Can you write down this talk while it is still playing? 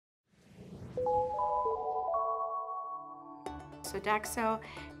Sodexo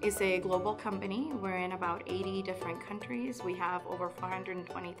is a global company. We're in about 80 different countries. We have over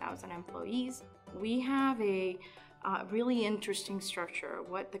 420,000 employees. We have a really interesting structure.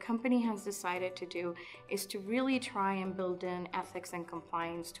 What the company has decided to do is to really try and build in ethics and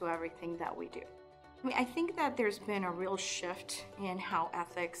compliance to everything that we do. I think that there's been a real shift in how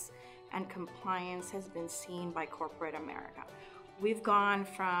ethics and compliance has been seen by corporate America. We've gone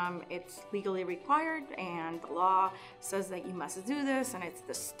from it's legally required and the law says that you must do this and it's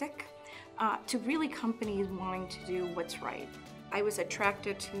the stick, to really companies wanting to do what's right. I was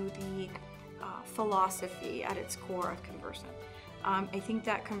attracted to the philosophy at its core of Convercent. I think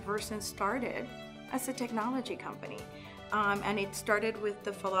that Convercent started as a technology company, and it started with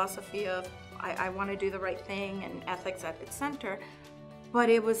the philosophy of I want to do the right thing and ethics at its center, but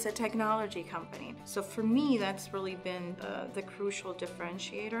it was a technology company. So for me, that's really been the crucial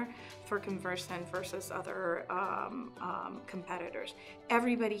differentiator for Convercent versus other competitors.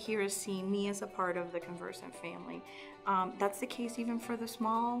 Everybody here is seeing me as a part of the Convercent family. That's the case even for the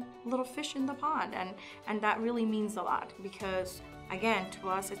small little fish in the pond, and that really means a lot because, again, to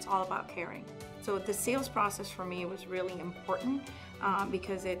us, it's all about caring. So the sales process for me was really important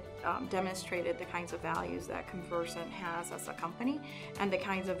because it demonstrated the kinds of values that Convercent has as a company and the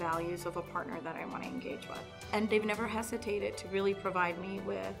kinds of values of a partner that I want to engage with. And they've never hesitated to really provide me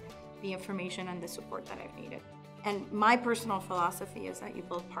with the information and the support that I've needed. And my personal philosophy is that you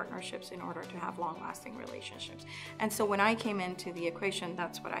build partnerships in order to have long-lasting relationships. And so when I came into the equation,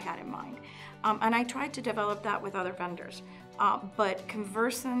 that's what I had in mind. And I tried to develop that with other vendors. But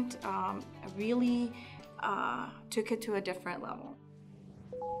Convercent really took it to a different level.